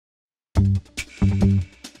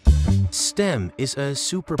STEM is a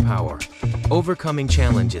superpower, overcoming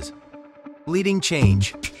challenges, leading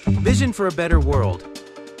change, vision for a better world,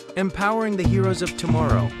 empowering the heroes of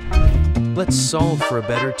tomorrow. Let's solve for a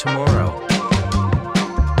better tomorrow.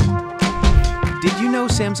 Did you know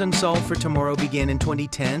Samsung Solve for Tomorrow began in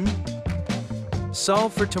 2010?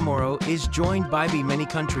 Solve for Tomorrow is joined by many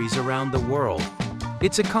countries around the world.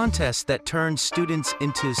 It's a contest that turns students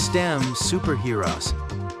into STEM superheroes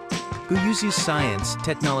who use science,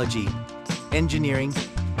 technology, engineering,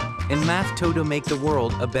 and math to make the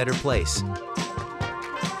world a better place.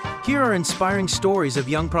 Here are inspiring stories of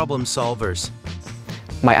young problem solvers.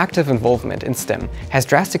 My active involvement in STEM has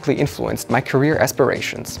drastically influenced my career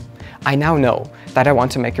aspirations. I now know that I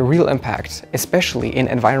want to make a real impact, especially in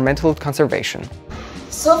environmental conservation.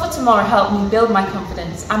 Solve for Tomorrow helped me build my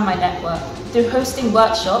confidence and my network through hosting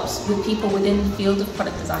workshops with people within the field of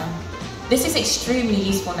product design. This is extremely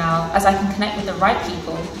useful now as I can connect with the right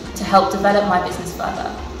people to help develop my business further.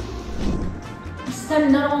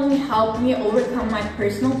 STEM not only helped me overcome my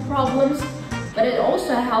personal problems, but it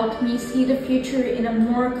also helped me see the future in a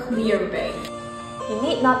more clear way. You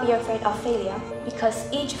need not be afraid of failure, because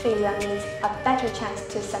each failure means a better chance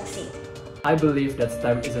to succeed. I believe that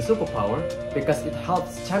STEM is a superpower because it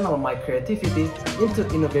helps channel my creativity into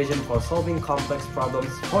innovation for solving complex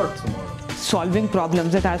problems for tomorrow. Solving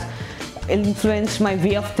problems, it has influenced my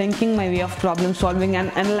way of thinking, my way of problem solving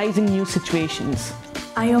and analyzing new situations.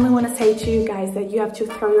 I only want to say to you guys that you have to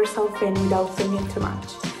throw yourself in without thinking too much.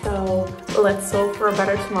 So let's solve for a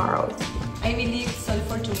better tomorrow. I believe Solve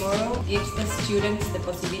for Tomorrow gives the students the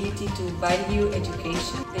possibility to value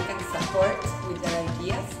education. They can support with their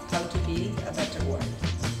ideas how to build a better world.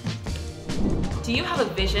 Do you have a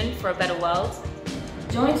vision for a better world?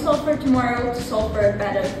 Join Solve for Tomorrow to solve for a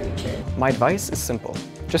better future. My advice is simple.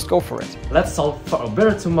 Just go for it. Let's solve for a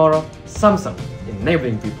better tomorrow. Samsung,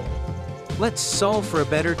 enabling people. Let's solve for a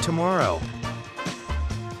better tomorrow.